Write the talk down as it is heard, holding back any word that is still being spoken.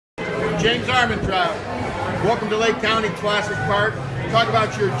Jsmes Armontrout. Welcome to Lake County Classic Park. Talk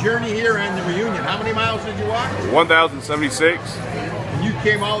about your journey here and the reunion. How many miles did you walk? 1,076. And you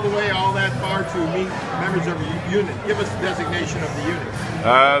came all the way, all that far to meet members of your unit. Give us the designation of the unit.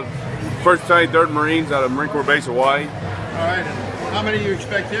 1st Battalion, 3rd Marines out of Marine Corps Base, Hawaii. All right, and how many do you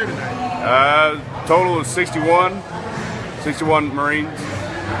expect here tonight? Total of 61 Marines.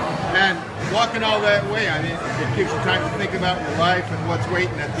 And walking all that way, I mean, it gives you time to think about your life and what's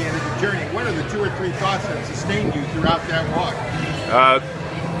waiting at the end of the journey. What are the 2 or 3 thoughts that sustained you throughout that walk?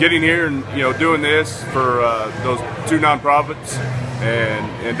 Getting here and doing this for those 2 nonprofits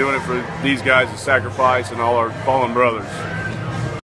and doing it for these guys, the sacrifice and all our fallen brothers.